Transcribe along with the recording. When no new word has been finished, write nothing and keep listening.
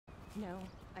No,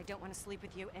 I don't want to sleep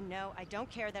with you, and no, I don't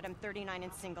care that I'm 39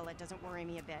 and single. It doesn't worry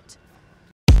me a bit.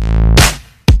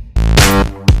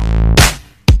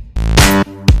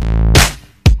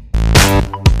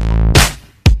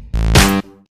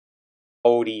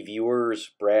 Howdy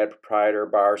viewers, Brad, proprietor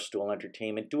Barstool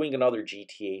Entertainment, doing another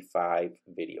GTA 5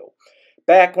 video.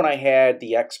 Back when I had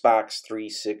the Xbox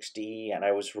 360 and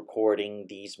I was recording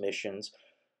these missions,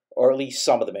 or at least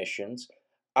some of the missions,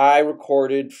 I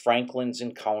recorded Franklin's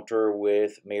encounter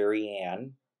with Mary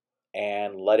Ann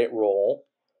and let it roll.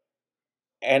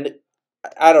 And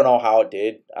I don't know how it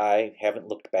did. I haven't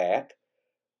looked back.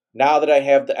 Now that I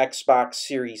have the Xbox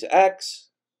Series X,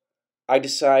 I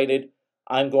decided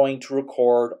I'm going to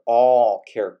record all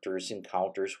characters'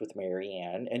 encounters with Mary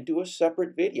Ann and do a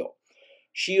separate video.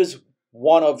 She is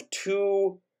one of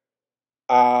two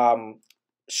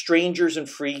strangers and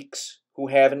freaks who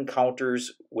have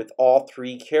encounters with all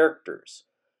three characters.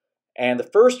 And the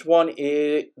first one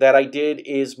that I did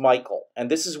is Michael.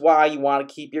 And this is why you want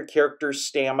to keep your character's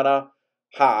stamina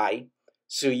high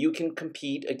so you can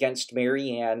compete against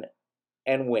Mary Ann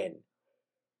and win.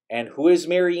 And who is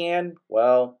Mary Ann?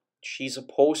 Well, she's a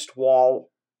post-war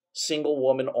single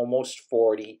woman, almost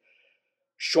 40,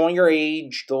 showing her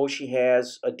age, though she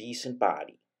has a decent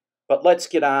body. But let's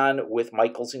get on with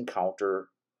Michael's encounter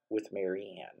with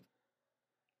Mary Ann.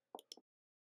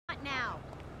 Not now.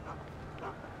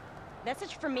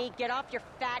 Message from me, get off your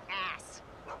fat ass.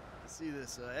 See,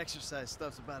 this exercise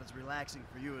stuff's about as relaxing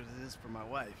for you as it is for my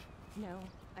wife. No,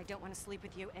 I don't want to sleep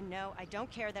with you, and no, I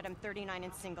don't care that I'm 39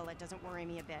 and single. It doesn't worry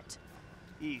me a bit.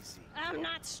 Easy. I'm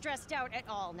not stressed out at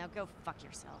all. Now go fuck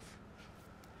yourself.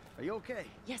 Are you okay?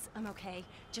 Yes, I'm okay.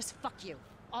 Just fuck you.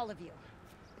 All of you.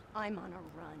 I'm on a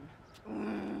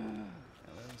run.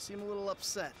 You seem a little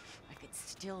upset. I could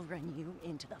still run you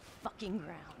into the fucking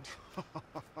ground.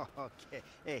 Okay.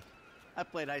 Hey, I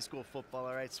played high school football,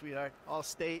 all right, sweetheart? All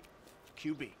state,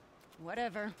 QB.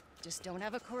 Whatever. Just don't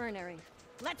have a coronary.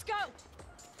 Let's go!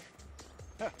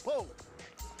 Whoa!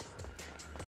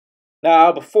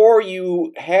 Now, before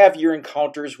you have your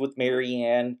encounters with Mary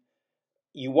Ann,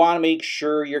 you want to make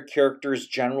sure your character's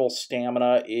general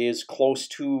stamina is close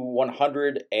to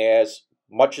 100 as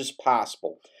much as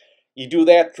possible. You do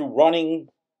that through running,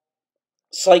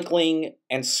 cycling,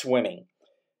 and swimming.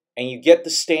 And you get the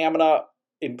stamina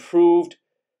improved,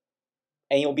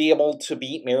 and you'll be able to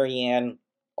beat Mary Ann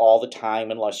all the time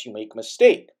unless you make a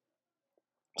mistake.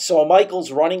 So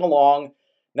Michael's running along,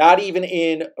 not even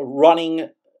in running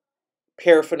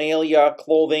paraphernalia,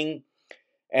 clothing.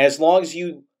 As long as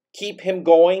you keep him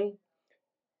going,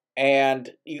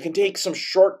 and you can take some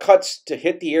shortcuts to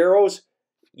hit the arrows,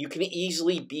 you can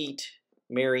easily beat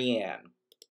Mary Ann.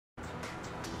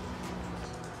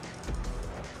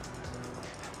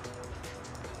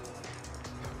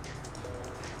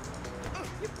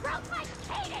 You broke my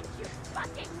cadence, you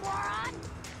fucking moron!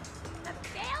 The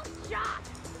failed shot!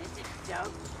 This is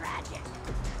so tragic!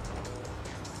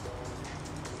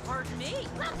 Pardon me?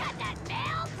 Look at that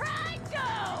male pride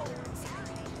go!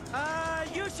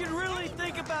 You should really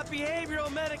think about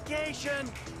behavioral medication.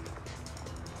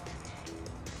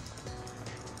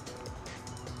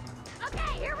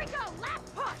 Okay, here we go,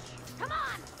 last push! Come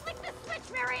on, flick the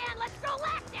switch, Marianne, let's go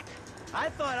lactic! I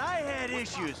thought I had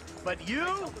issues, but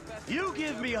you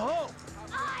give me hope.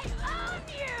 I own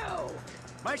you!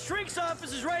 My shrink's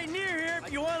office is right near here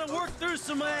if you want to work through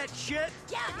some of that shit.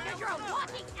 Yeah, because you're a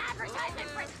walking advertisement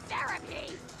for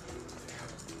therapy!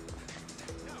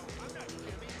 No, I'm not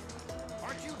Jimmy.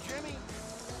 Aren't you Jimmy?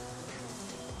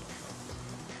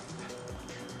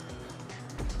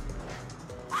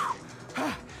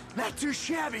 Not too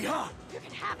shabby, huh? You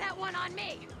can have that one on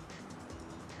me!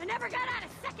 I never got out of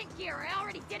second gear, I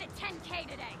already did it 10K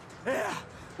today! Yeah,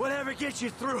 whatever gets you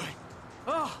through it.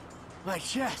 Oh, my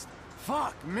chest.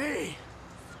 Fuck me.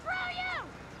 Screw you!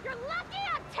 You're lucky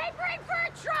I'm tapering for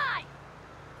a try!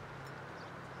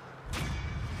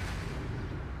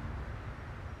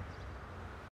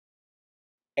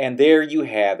 And there you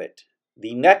have it.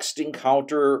 The next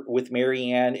encounter with Mary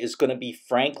Ann is going to be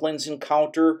Franklin's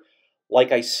encounter.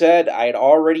 Like I said, I had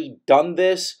already done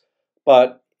this,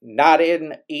 but not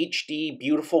in HD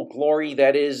beautiful glory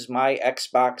that is my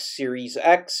Xbox Series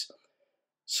X.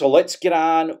 So let's get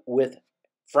on with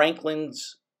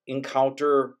Franklin's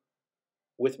encounter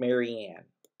with Mary Ann.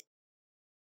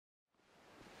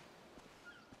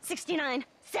 69,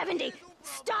 70.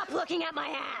 Stop looking at my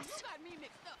ass!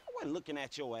 I wasn't looking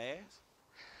at your ass.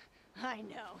 I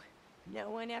know.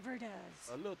 No one ever does.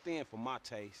 A little thin for my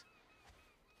taste.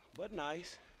 But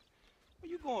nice. Are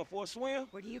you going for a swim?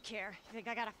 What do you care? You think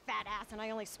I got a fat ass and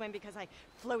I only swim because I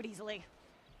float easily?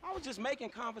 I was just making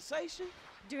conversation.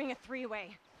 Doing a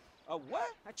three-way. A what?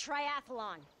 A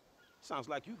triathlon. Sounds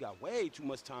like you got way too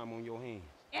much time on your hands.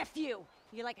 F you.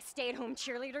 You like a stay-at-home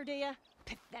cheerleader, do ya?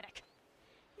 Pathetic.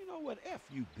 You know what? F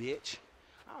you, bitch.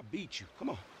 I'll beat you. Come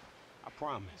on. I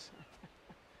promise.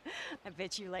 I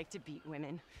bet you like to beat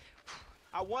women.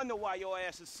 I wonder why your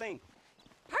ass is single.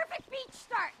 Perfect beach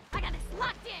start. I got this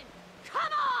locked in.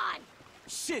 Come on!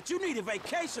 Shit, you need a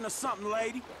vacation or something,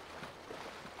 lady.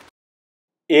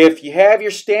 If you have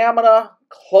your stamina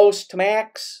close to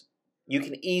max, you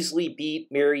can easily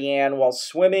beat Marianne while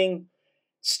swimming,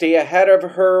 stay ahead of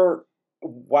her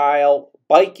while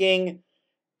biking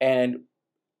and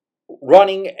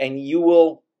running, and you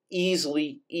will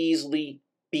easily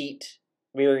beat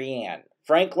Marianne.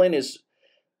 Franklin is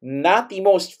not the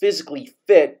most physically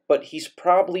fit, but he's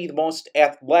probably the most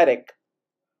athletic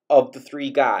of the three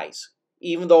guys,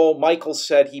 even though Michael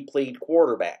said he played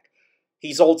quarterback.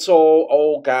 He's also,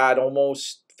 oh God,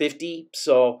 almost 50,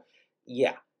 so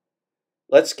yeah.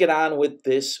 Let's get on with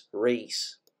this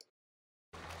race.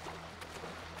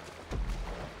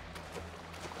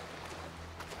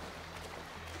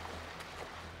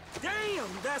 Damn,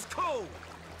 that's cold.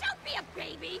 Don't be a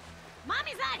baby.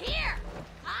 Mommy's not here.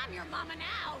 I'm your mama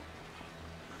now.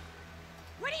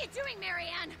 What are you doing,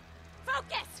 Marianne?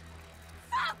 Focus!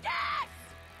 Focus!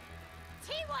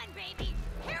 T1, baby.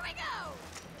 Here we go.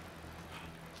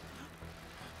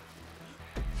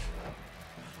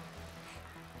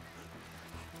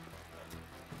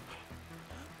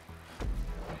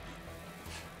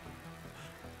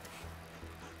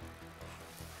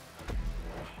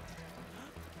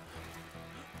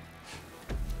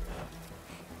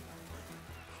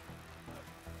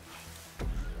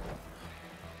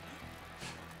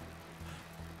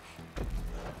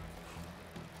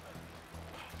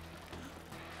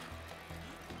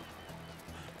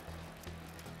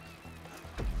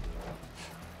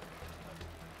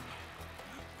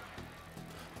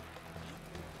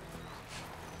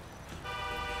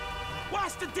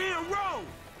 Watch the damn road.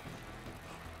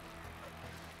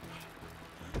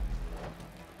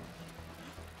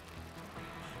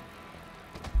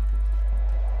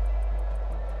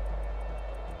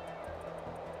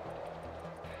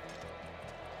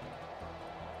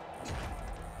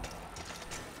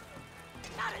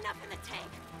 Not enough in the tank.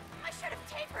 I should have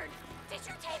tapered. Did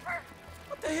you taper?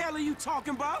 What the hell are you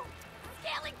talking about?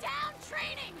 Scaling down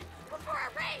training before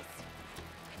a race.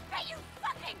 I bet you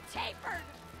fucking tapered.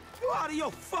 You out of your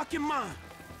fucking mind.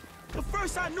 The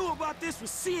first I knew about this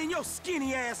was seeing your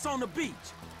skinny ass on the beach.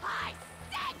 I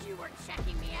said you were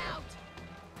checking me out.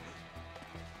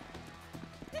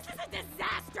 This is a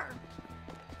disaster.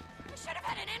 I should have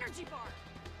had an energy bar.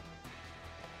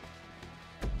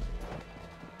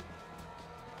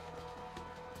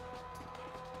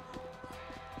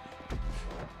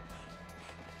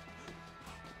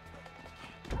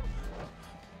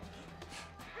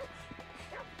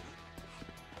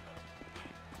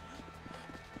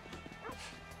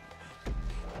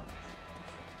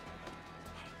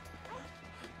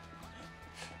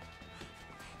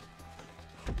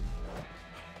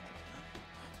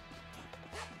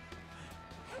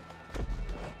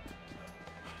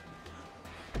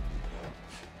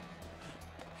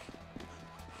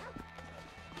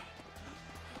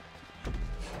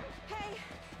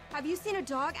 Have you seen a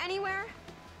dog anywhere?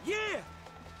 Yeah,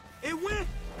 it went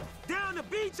down the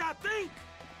beach, I think.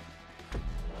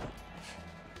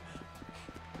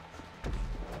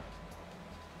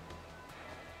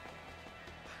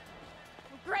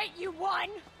 Great, you won!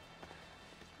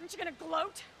 Aren't you gonna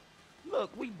gloat?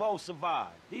 Look, we both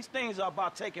survived. These things are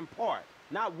about taking part,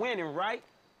 not winning, right?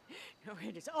 No,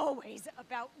 it is always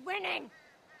about winning!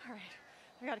 All right,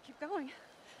 I gotta keep going.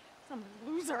 Some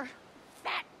loser.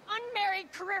 Fat,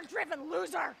 unmarried, career-driven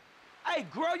loser! Hey,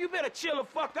 girl, you better chill the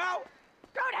fuck out.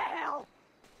 Go to hell!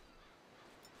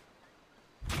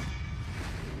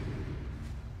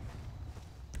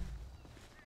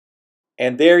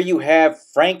 And there you have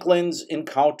Franklin's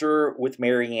encounter with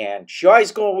Marianne. She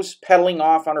always goes pedaling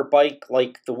off on her bike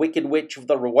like the Wicked Witch of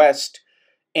the West,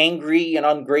 angry and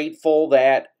ungrateful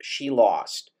that she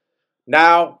lost.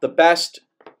 Now, the best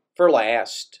for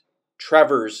last,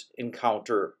 Trevor's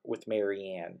encounter with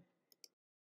Marianne.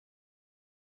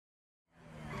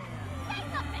 Say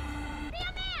something! Be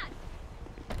a man!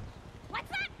 What's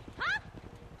that? Huh?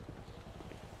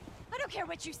 I don't care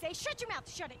what you say. Shut your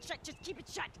mouth. Shut it. Shut. Just keep it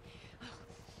shut.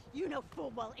 You know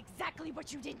full well exactly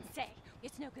what you didn't say.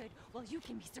 It's no good. Well, you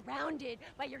can be surrounded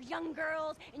by your young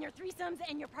girls and your threesomes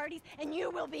and your parties, and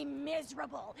you will be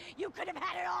miserable. You could have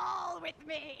had it all with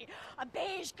me. A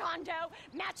beige condo,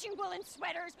 matching woolen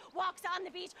sweaters, walks on the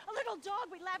beach, a little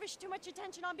dog we lavish too much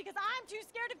attention on because I'm too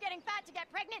scared of getting fat to get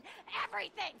pregnant.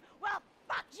 Everything. Well,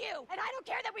 fuck you. And I don't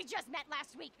care that we just met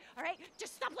last week, all right?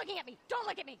 Just stop looking at me. Don't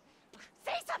look at me.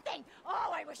 Say something.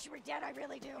 Oh, I wish you were dead. I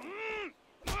really do.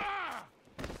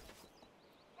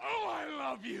 Oh, I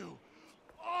love you!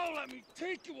 Oh, let me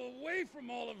take you away from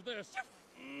all of this!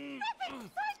 Nothing,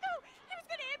 psycho! He was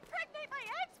gonna impregnate my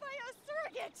ex by a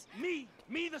surrogate! Me?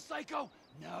 Me, the psycho?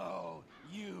 No,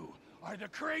 you are the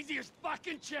craziest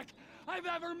fucking chick I've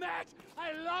ever met!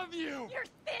 I love you! You're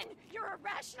thin! You're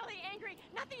irrationally angry!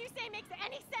 Nothing you say makes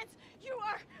any sense! You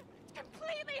are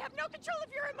completely have no control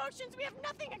of your emotions! We have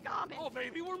nothing in common! Oh,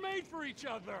 baby, we're made for each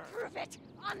other! Prove it!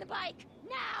 On the bike!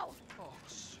 Now! Oh,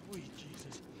 sweet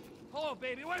Jesus. Oh,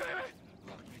 baby, wait.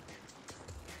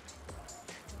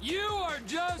 You are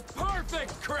just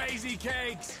perfect, Crazy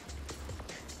Cakes!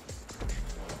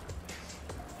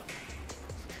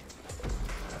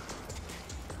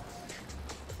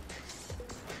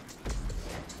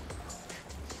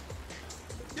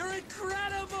 You're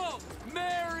incredible!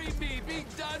 Marry me! Be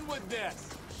done with this!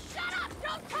 Shut up!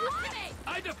 Don't talk to me!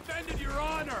 I defended your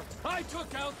honor! I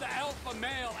took out the alpha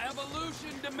male. Evolution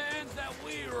demands that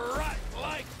we rut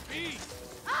like beasts!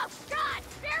 Oh, God!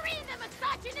 Bury the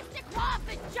misogynistic law of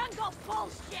the jungle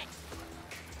bullshit!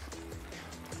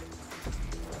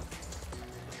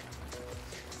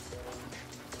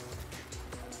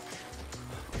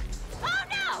 Oh,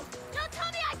 no! Don't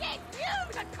tell me I gave you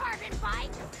the carbon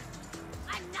bike!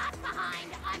 I'm not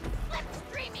behind. I'm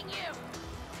slipstreaming you!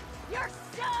 You're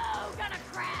so gonna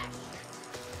crash!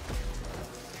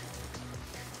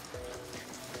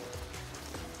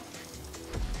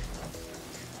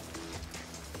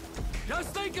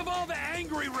 Just think of all the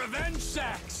angry revenge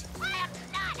sex! I am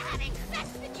not having sex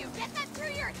with you! Get that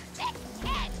through your thick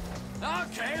head!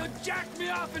 Okay, well, jack me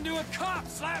off into a cup,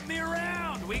 slap me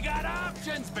around! We got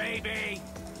options, baby!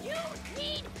 You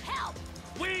need help!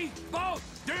 We both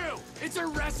do! It's a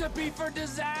recipe for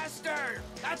disaster!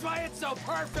 That's why it's so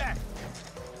perfect!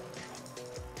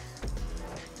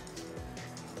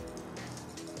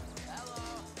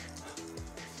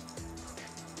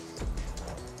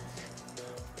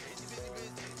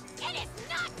 It is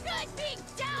not good being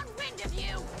downwind of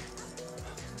you!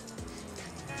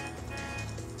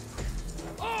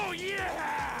 Oh,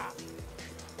 yeah!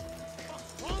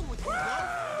 What's wrong with you,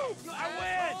 Woo! I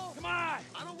win! Come on!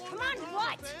 I don't want Come on, no drama,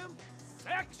 what? fam.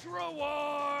 Sex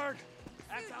reward!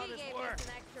 That's how this works.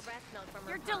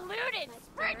 You're deluded!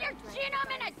 Spread your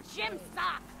genome in a gym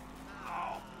sock!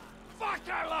 Oh, fuck,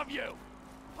 I love you!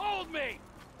 Hold me!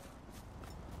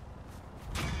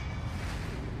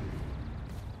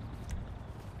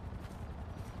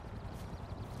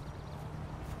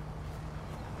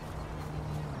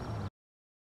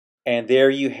 And there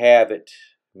you have it,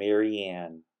 Mary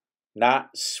Ann.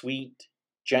 Not sweet,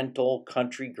 gentle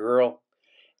country girl,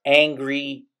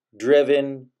 angry,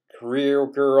 driven career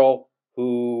girl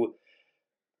who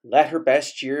let her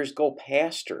best years go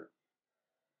past her.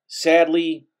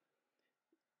 Sadly,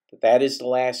 that is the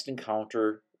last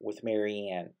encounter with Mary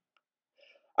Ann.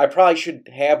 I probably should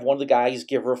have one of the guys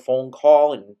give her a phone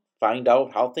call and find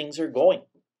out how things are going.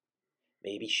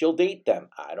 Maybe she'll date them.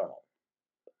 I don't know.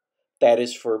 That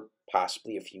is for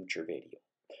possibly a future video.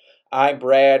 I'm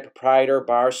Brad, proprietor of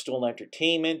Barstool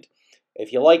Entertainment.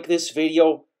 If you like this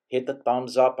video, hit the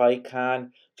thumbs up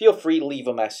icon. Feel free to leave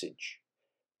a message.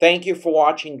 Thank you for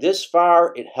watching this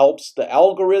far. It helps the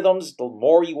algorithms. The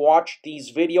more you watch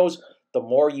these videos, the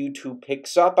more YouTube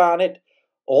picks up on it.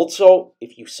 Also,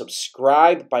 if you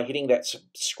subscribe by hitting that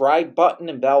subscribe button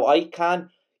and bell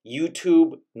icon,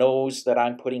 YouTube knows that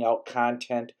I'm putting out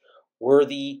content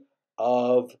worthy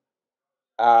of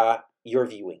your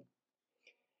viewing.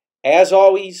 As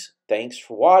always, thanks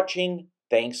for watching,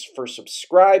 thanks for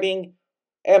subscribing,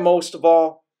 and most of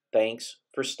all, thanks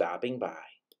for stopping by.